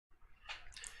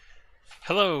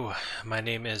Hello, my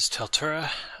name is Teltura.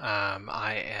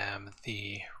 I am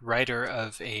the writer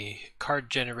of a card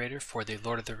generator for the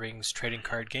Lord of the Rings trading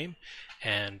card game,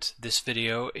 and this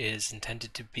video is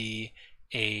intended to be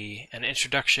an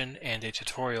introduction and a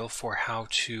tutorial for how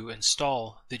to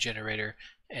install the generator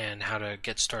and how to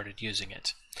get started using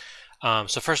it.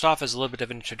 So first off, as a little bit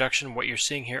of an introduction, what you're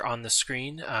seeing here on the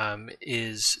screen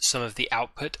is some of the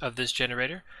output of this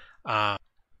generator.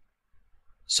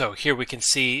 So here we can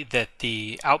see that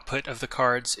the output of the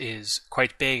cards is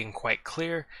quite big and quite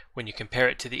clear. When you compare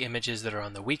it to the images that are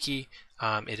on the wiki,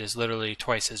 it is literally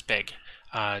twice as big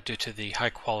due to the high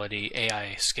quality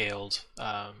AI scaled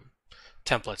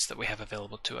templates that we have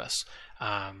available to us.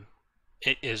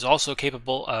 It is also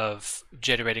capable of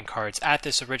generating cards at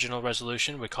this original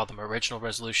resolution. We call them original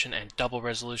resolution and double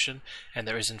resolution, and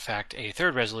there is in fact a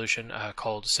third resolution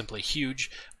called simply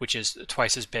huge, which is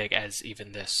twice as big as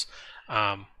even this.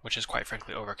 Which is quite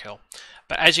frankly overkill.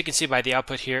 But as you can see by the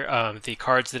output here, the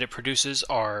cards that it produces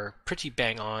are pretty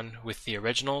bang on with the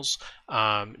originals.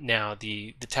 Now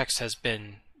the text has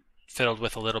been fiddled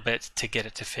with a little bit to get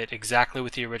it to fit exactly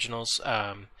with the originals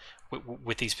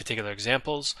with these particular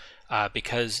examples,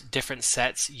 because different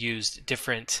sets used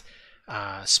different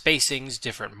spacings,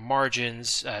 different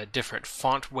margins, different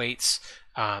font weights.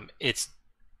 It's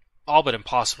all but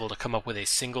impossible to come up with a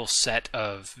single set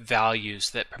of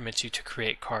values that permits you to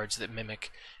create cards that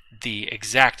mimic the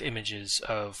exact images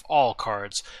of all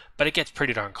cards, but it gets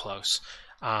pretty darn close.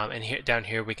 And here, down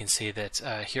here we can see that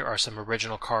here are some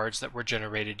original cards that were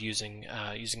generated using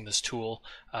this tool,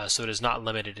 so it is not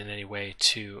limited in any way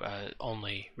to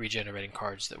only regenerating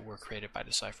cards that were created by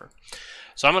Decipher.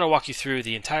 So I'm going to walk you through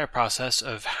the entire process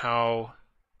of how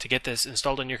to get this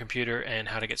installed on your computer and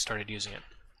how to get started using it.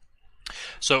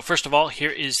 So first of all, here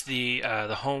is the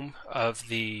home of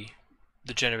the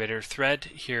generator thread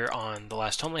here on the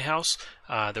Last Homely House.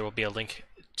 There will be a link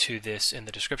to this in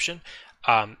the description.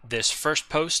 This first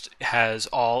post has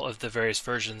all of the various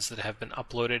versions that have been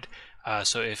uploaded.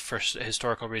 So if for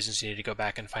historical reasons you need to go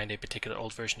back and find a particular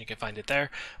old version, you can find it there.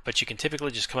 But you can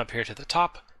typically just come up here to the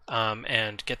top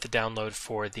and get the download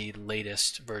for the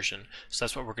latest version. So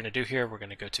that's what we're going to do here. We're going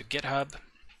to go to GitHub.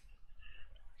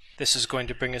 This is going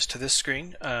to bring us to this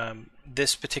screen.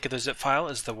 This particular zip file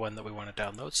is the one that we want to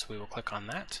download, so we will click on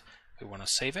that. We want to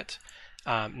save it.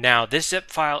 Now, this zip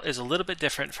file is a little bit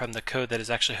different from the code that is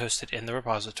actually hosted in the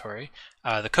repository.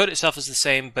 The code itself is the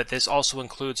same, but this also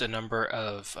includes a number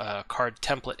of card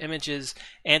template images,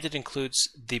 and it includes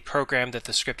the program that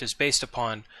the script is based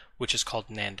upon, which is called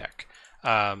nanDECK.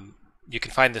 You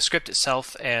can find the script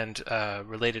itself and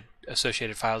related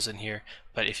associated files in here,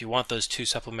 but if you want those two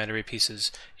supplementary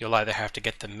pieces, you'll either have to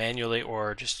get them manually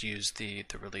or just use the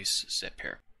release zip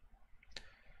here.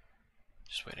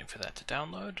 Just waiting for that to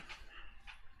download.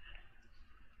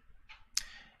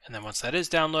 And then once that is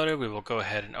downloaded, we will go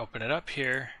ahead and open it up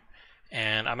here.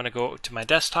 And I'm going to go to my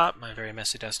desktop, my very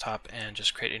messy desktop, and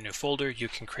just create a new folder. You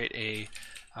can create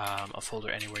a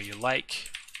folder anywhere you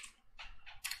like.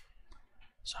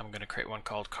 So I'm going to create one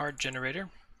called Card Generator,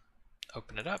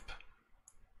 open it up.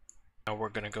 Now we're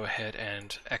going to go ahead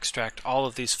and extract all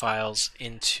of these files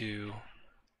into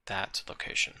that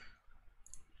location.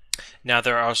 Now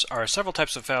there are several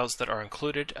types of files that are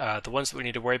included. The ones that we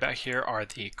need to worry about here are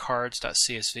the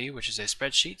cards.csv, which is a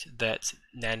spreadsheet that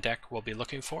nanDECK will be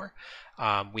looking for.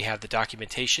 We have the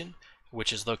documentation,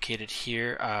 which is located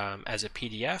here as a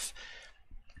PDF.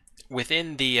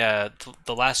 Within the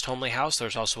Last Homely House,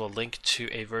 there's also a link to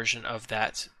a version of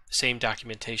that same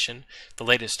documentation, the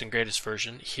latest and greatest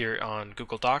version, here on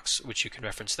Google Docs, which you can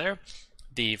reference there.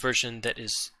 The version that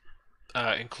is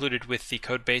included with the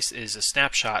code base is a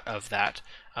snapshot of that,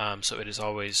 so it is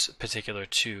always particular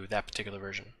to that particular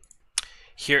version.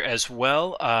 Here as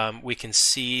well, we can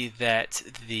see that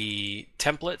the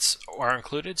templates are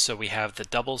included. So we have the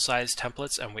double size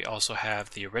templates and we also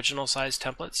have the original size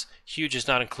templates. Huge is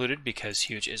not included because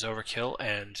huge is overkill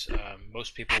and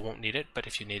most people won't need it, but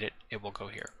if you need it, it will go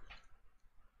here.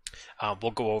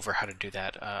 We'll go over how to do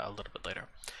that a little bit later.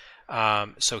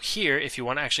 So here, if you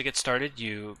want to actually get started,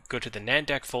 you go to the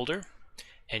nanDECK folder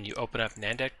and you open up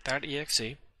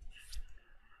nanDECK.exe.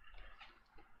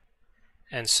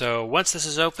 And so once this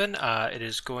is open, it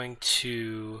is going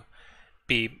to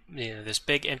be this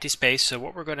big empty space. So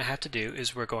what we're going to have to do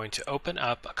is we're going to open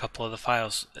up a couple of the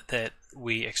files that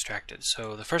we extracted.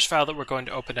 So the first file that we're going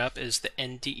to open up is the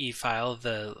NDE file,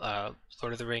 the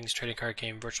Lord of the Rings trading card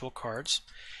game virtual cards.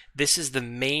 This is the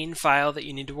main file that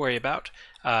you need to worry about.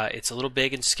 It's a little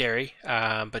big and scary,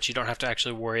 but you don't have to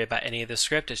actually worry about any of the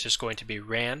script. It's just going to be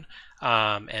ran.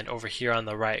 And over here on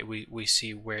the right, we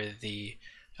see where the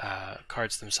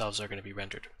cards themselves are going to be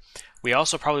rendered. We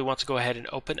also probably want to go ahead and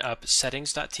open up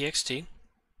settings.txt,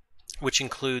 which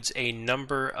includes a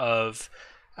number of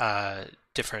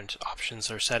different options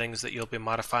or settings that you'll be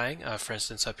modifying. For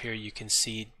instance, up here you can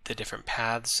see the different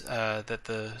paths that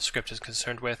the script is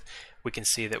concerned with. We can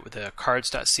see that with the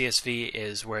cards.csv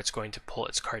is where it's going to pull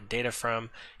its card data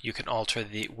from. You can alter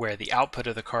where the output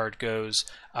of the card goes,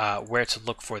 where to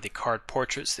look for the card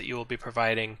portraits that you will be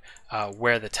providing,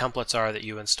 where the templates are that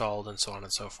you installed, and so on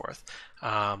and so forth.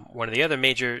 One of the other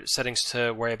major settings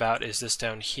to worry about is this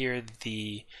down here,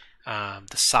 the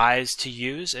size to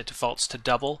use. It defaults to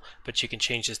double, but you can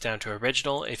change this down to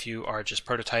original if you are just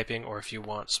prototyping or if you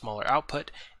want smaller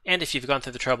output. And if you've gone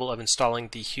through the trouble of installing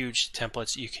the huge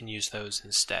templates, you can use those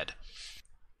instead.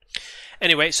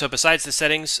 Anyway, so besides the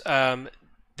settings,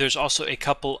 there's also a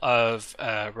couple of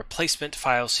replacement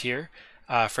files here.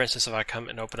 For instance, if I come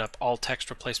and open up all text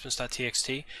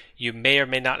replacements.txt, you may or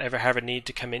may not ever have a need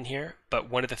to come in here, but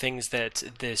one of the things that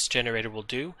this generator will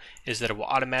do is that it will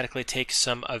automatically take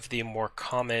some of the more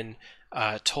common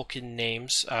Tolkien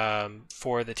names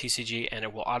for the TCG, and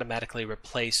it will automatically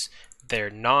replace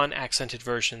their non-accented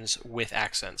versions with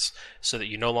accents, so that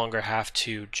you no longer have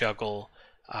to juggle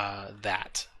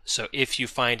that. So if you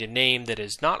find a name that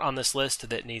is not on this list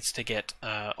that needs to get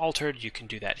altered, you can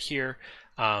do that here.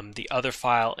 The other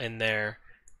file in there,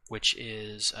 which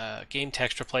is game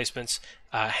text replacements,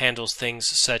 handles things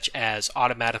such as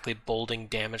automatically bolding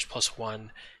damage +1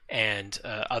 and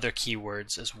other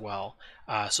keywords as well.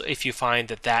 So if you find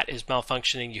that that is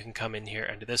malfunctioning, you can come in here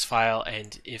under this file,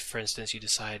 and if, for instance, you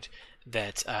decide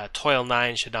that Toil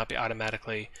 9 should not be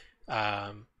automatically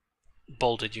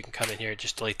bolded, you can come in here and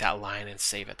just delete that line and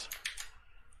save it.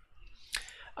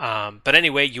 But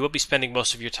anyway, you will be spending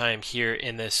most of your time here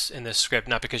in this script,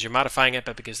 not because you're modifying it,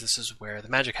 but because this is where the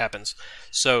magic happens.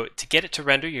 So to get it to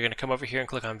render, you're going to come over here and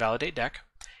click on Validate Deck.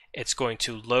 It's going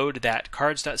to load that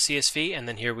cards.csv, and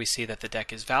then here we see that the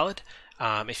deck is valid.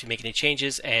 If you make any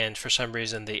changes and for some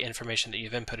reason the information that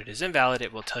you've inputted is invalid,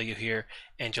 it will tell you here,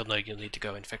 and you'll know you'll need to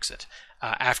go and fix it.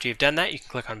 After you've done that, you can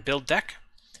click on Build Deck,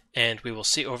 and we will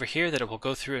see over here that it will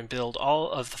go through and build all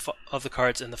of the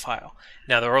cards in the file.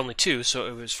 Now there are only two, so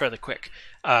it was fairly quick.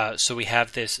 So we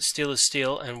have this Steel is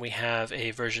Steel, and we have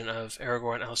a version of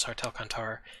Aragorn, Elisar,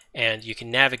 Tel'Kantar, and you can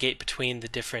navigate between the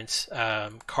different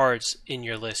cards in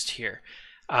your list here.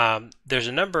 There's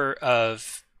a number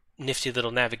of nifty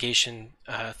little navigation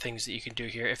things that you can do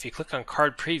here. If you click on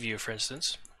Card Preview, for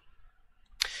instance,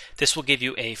 this will give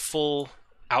you a full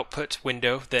output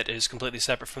window that is completely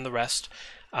separate from the rest.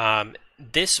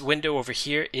 This window over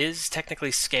here is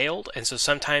technically scaled, and so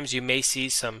sometimes you may see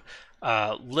some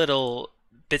little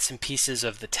bits and pieces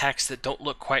of the text that don't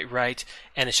look quite right,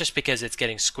 and it's just because it's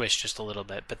getting squished just a little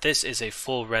bit. But this is a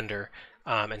full render,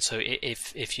 and so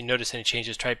if you notice any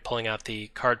changes, try pulling out the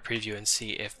card preview and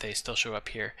see if they still show up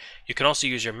here. You can also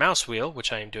use your mouse wheel,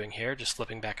 which I am doing here, just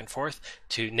flipping back and forth,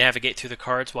 to navigate through the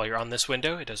cards while you're on this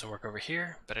window. It doesn't work over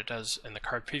here, but it does in the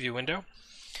card preview window.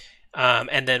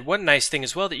 And then one nice thing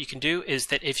as well that you can do is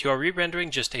that if you are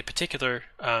re-rendering just a particular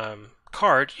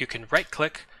card, you can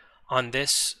right-click on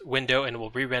this window and it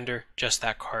will re-render just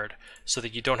that card, so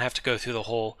that you don't have to go through the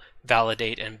whole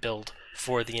validate and build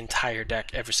for the entire deck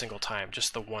every single time,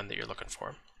 just the one that you're looking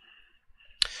for.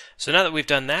 So now that we've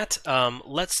done that,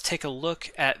 let's take a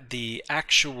look at the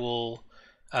actual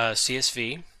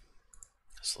CSV.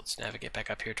 So let's navigate back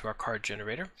up here to our card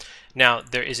generator. Now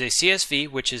there is a CSV,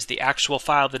 which is the actual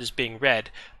file that is being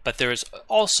read, but there is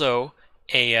also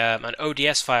an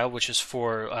ODS file, which is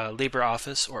for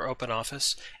LibreOffice or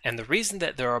OpenOffice, and the reason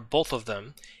that there are both of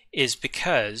them is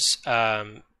because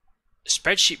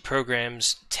spreadsheet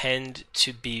programs tend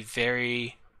to be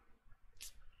very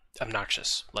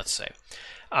obnoxious, let's say.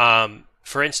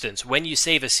 For instance, when you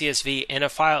save a CSV in a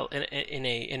file in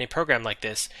a program like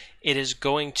this, it is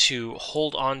going to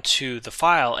hold on to the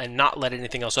file and not let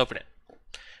anything else open it,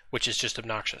 which is just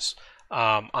obnoxious.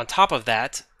 On top of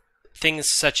that,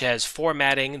 things such as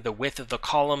formatting, the width of the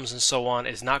columns, and so on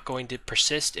is not going to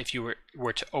persist if you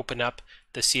were to open up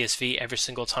the CSV every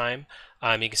single time.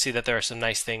 You can see that there are some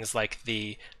nice things like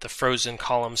the frozen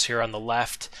columns here on the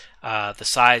left. The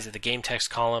size of the game text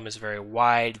column is very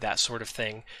wide, that sort of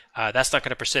thing. That's not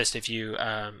going to persist if you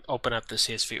open up the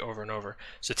CSV over and over.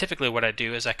 So typically what I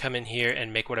do is I come in here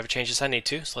and make whatever changes I need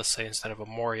to. So let's say instead of a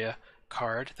Moria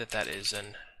card, that is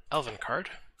an Elven card.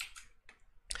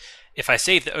 If I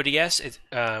save the ODS,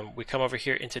 we come over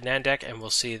here into nanDECK and we'll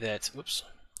see that, whoops,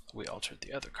 we altered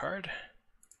the other card.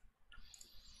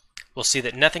 We'll see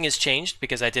that nothing has changed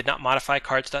because I did not modify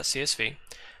cards.csv.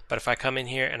 But if I come in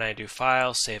here and I do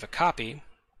File, Save a Copy,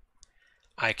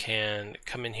 I can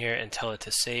come in here and tell it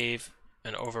to save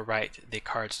and overwrite the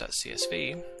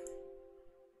cards.csv,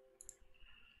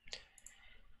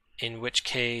 in which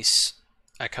case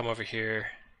I come over here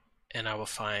and I will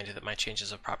find that my changes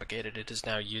have propagated. It is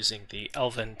now using the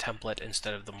Elven template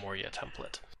instead of the Moria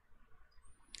template.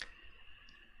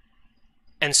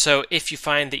 And so if you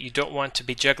find that you don't want to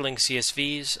be juggling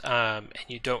CSVs and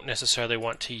you don't necessarily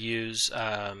want to use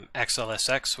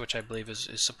XLSX, which I believe is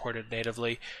supported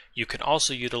natively, you can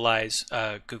also utilize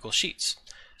Google Sheets.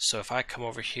 So if I come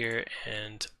over here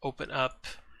and open up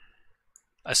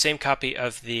a same copy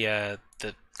of the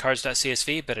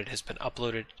cards.csv, but it has been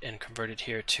uploaded and converted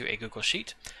here to a Google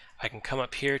Sheet, I can come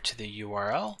up here to the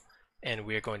URL, and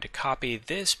we are going to copy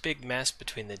this big mess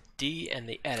between the D and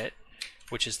the edit,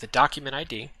 which is the document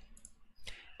ID,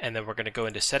 and then we're going to go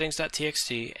into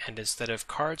settings.txt, and instead of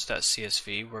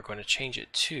cards.csv, we're going to change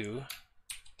it to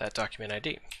that document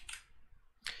ID.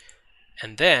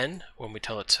 And then when we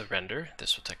tell it to render,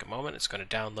 this will take a moment, it's going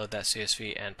to download that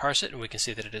CSV and parse it, and we can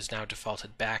see that it is now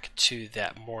defaulted back to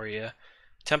that Moria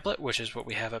template, which is what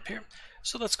we have up here.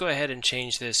 So let's go ahead and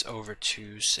change this over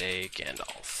to, say,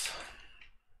 Gandalf.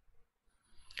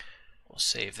 We'll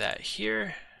save that here,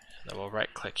 and then we'll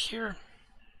right click here.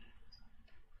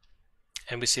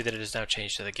 And we see that it is now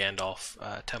changed to the Gandalf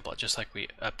template, just like we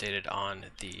updated on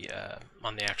the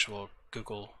actual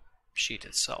Google Sheet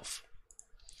itself.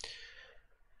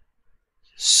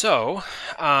 So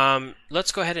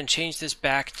let's go ahead and change this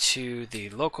back to the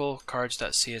local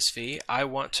cards.csv. I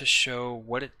want to show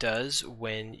what it does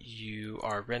when you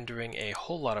are rendering a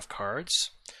whole lot of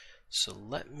cards. So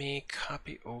let me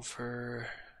copy over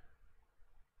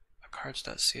a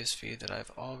cards.csv that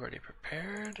I've already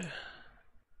prepared.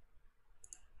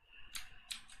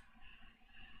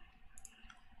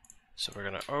 So we're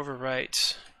going to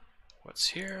overwrite what's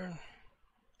here,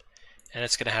 and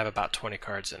it's going to have about 20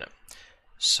 cards in it.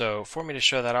 So for me to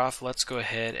show that off, let's go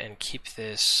ahead and keep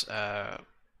this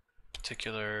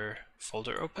particular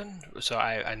folder open. So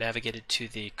I navigated to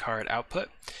the card output,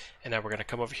 and now we're going to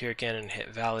come over here again and hit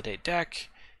validate deck.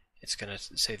 It's going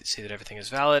to see that everything is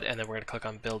valid, and then we're going to click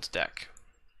on build deck.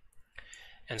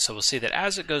 And so we'll see that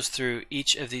as it goes through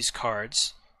each of these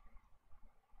cards,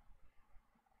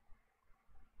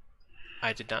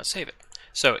 I did not save it.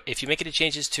 So if you make any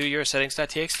changes to your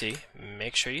settings.txt,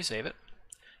 make sure you save it.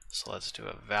 So let's do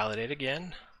a validate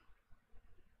again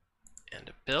and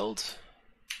a build.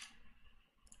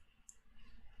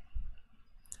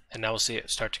 And now we'll see it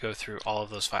start to go through all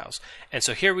of those files. And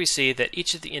so here we see that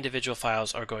each of the individual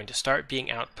files are going to start being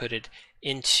outputted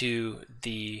into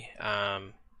the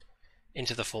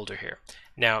folder here.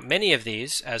 Now many of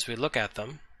these, as we look at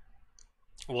them,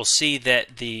 we'll see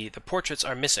that the portraits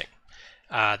are missing.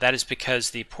 That is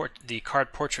because the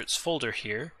card portraits folder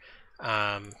here,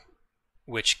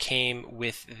 which came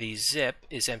with the zip,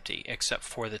 is empty except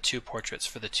for the 2 portraits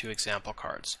for the 2 example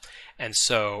cards. And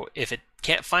so if it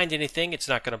can't find anything, it's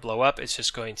not going to blow up. It's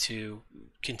just going to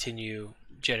continue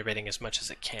generating as much as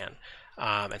it can.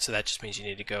 And so that just means you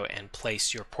need to go and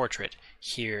place your portrait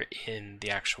here in the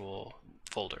actual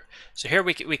folder. So here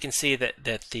we can see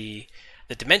that the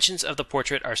dimensions of the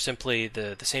portrait are simply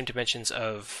the same dimensions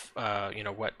of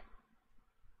what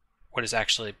is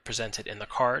actually presented in the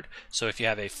card. So if you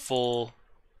have a full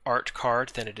art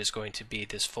card, then it is going to be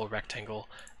this full rectangle.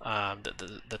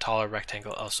 The taller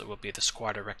rectangle also will be the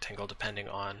squatter rectangle, depending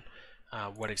on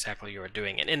what exactly you are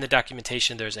doing. And in the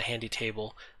documentation, there's a handy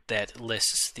table that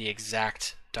lists the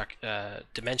exact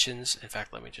dimensions. In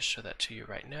fact, let me just show that to you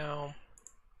right now.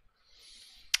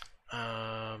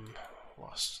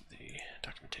 Lost the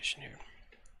documentation here.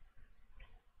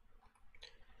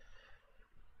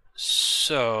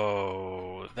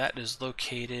 So that is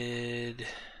located,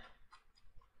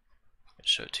 I'll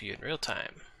show it to you in real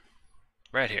time,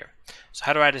 right here. So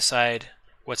how do I decide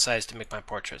what size to make my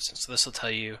portraits? And so this will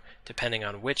tell you, depending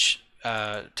on which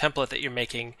template that you're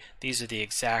making, these are the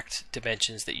exact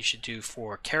dimensions that you should do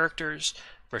for characters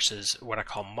versus what I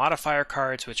call modifier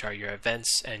cards, which are your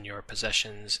events and your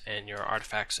possessions and your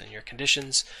artifacts and your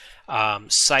conditions,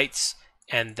 sites,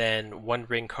 and then One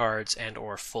Ring cards and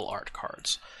or full art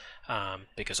cards.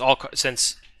 Because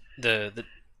since the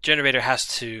generator has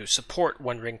to support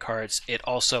One Ring cards, it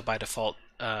also by default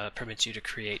permits you to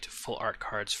create full art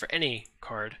cards for any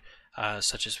card,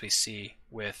 such as we see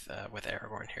with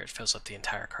Aragorn here. It fills up the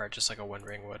entire card just like a One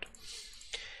Ring would.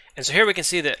 And so here we can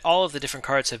see that all of the different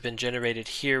cards have been generated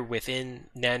here within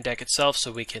nanDECK itself, so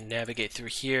we can navigate through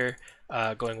here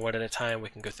going one at a time. We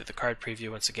can go through the card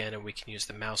preview once again, and we can use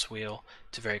the mouse wheel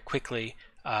to very quickly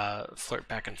flirt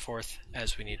back and forth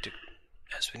as we need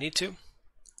to.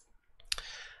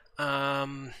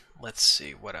 Let's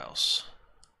see what else.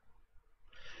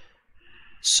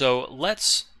 So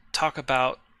let's talk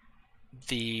about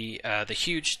the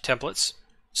huge templates.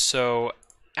 So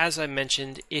as I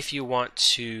mentioned, if you want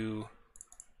to,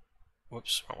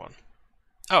 whoops, wrong one.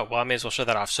 Oh, well, I may as well show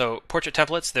that off. So portrait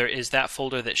templates, there is that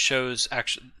folder that shows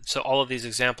actually, so all of these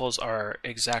examples are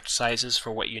exact sizes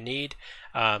for what you need.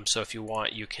 So if you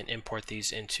want, you can import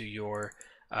these into your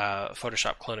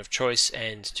Photoshop clone of choice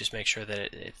and just make sure that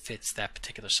it fits that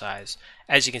particular size.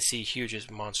 As you can see, huge is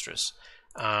monstrous.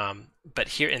 But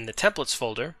here in the templates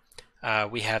folder,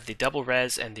 we have the double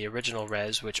res and the original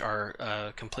res, which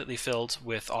are completely filled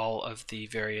with all of the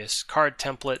various card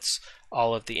templates,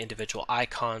 all of the individual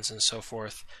icons and so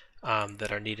forth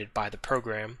that are needed by the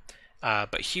program.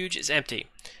 But huge is empty.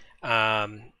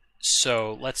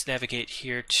 So let's navigate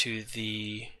here to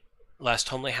the last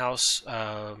homely house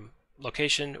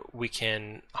location. We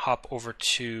can hop over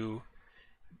to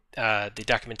the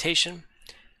documentation,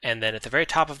 and then at the very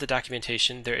top of the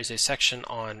documentation there is a section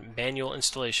on manual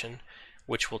installation,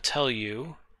 which will tell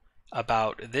you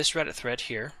about this Reddit thread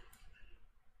here,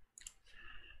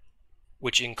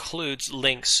 which includes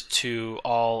links to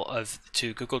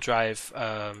Google Drive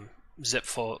zip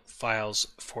files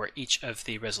for each of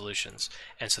the resolutions.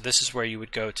 And so this is where you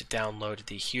would go to download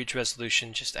the huge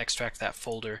resolution. Just extract that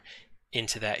folder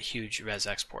into that huge res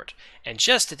export. And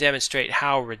just to demonstrate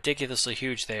how ridiculously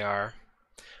huge they are,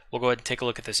 we'll go ahead and take a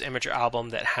look at this imager album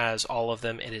that has all of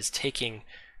them. It is taking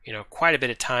quite a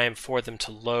bit of time for them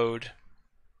to load.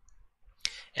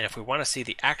 And if we want to see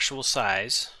the actual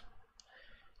size,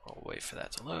 I'll wait for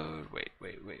that to load.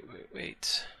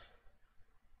 Wait.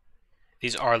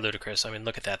 These are ludicrous. I mean,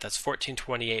 look at that. That's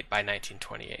 1428 by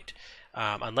 1928.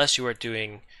 Unless you are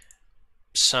doing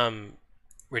some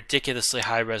ridiculously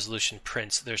high resolution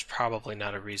prints, there's probably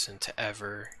not a reason to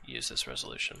ever use this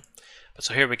resolution. But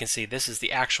so here we can see this is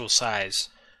the actual size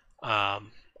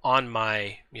on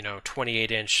my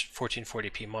 28-inch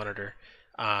 1440p monitor.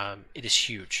 It is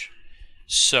huge.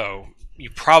 So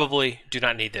you probably do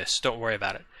not need this. Don't worry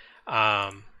about it.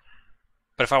 But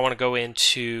if I want to go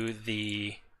into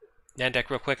the nanDECK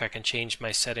real quick, I can change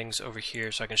my settings over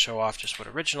here so I can show off just what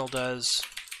original does.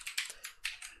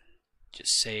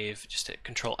 Just save, just hit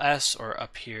Control S or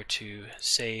up here to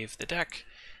save the deck,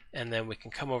 and then we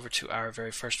can come over to our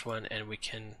very first one and we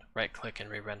can right click and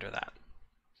re-render that.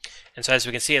 And so as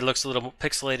we can see, it looks a little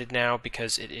pixelated now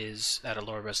because it is at a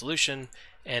lower resolution.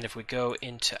 And if we go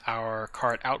into our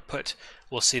card output,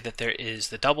 we'll see that there is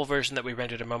the double version that we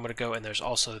rendered a moment ago, and there's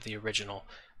also the original,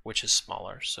 which is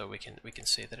smaller. So we can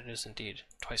see that it is indeed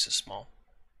twice as small,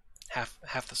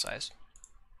 half the size.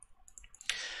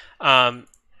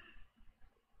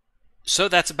 So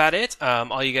that's about it.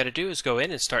 All you got to do is go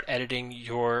in and start editing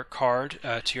your card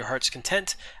to your heart's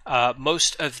content.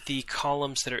 Most of the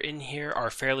columns that are in here are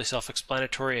fairly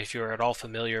self-explanatory if you're at all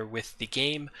familiar with the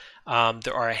game.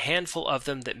 There are a handful of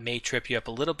them that may trip you up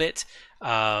a little bit.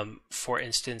 For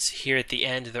instance, here at the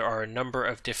end there are a number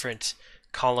of different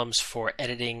columns for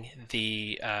editing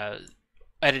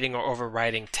or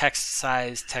overriding text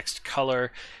size, text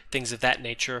color, things of that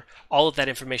nature. All of that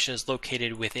information is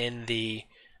located within the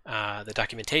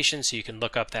documentation, so you can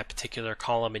look up that particular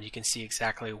column and you can see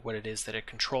exactly what it is that it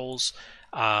controls.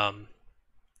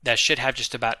 That should have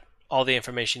just about all the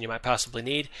information you might possibly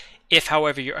need. If,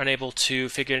 however, you're unable to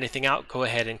figure anything out, go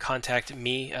ahead and contact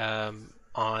me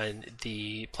on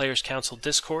the Players Council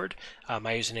Discord.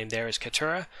 My username there is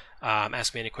Katura.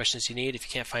 Ask me any questions you need. If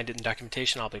you can't find it in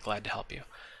documentation, I'll be glad to help you.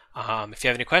 If you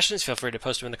have any questions, feel free to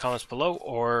post them in the comments below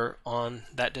or on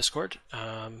that Discord.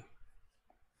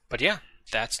 But yeah,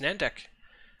 that's nanDECK.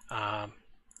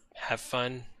 Have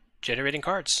fun generating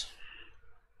cards.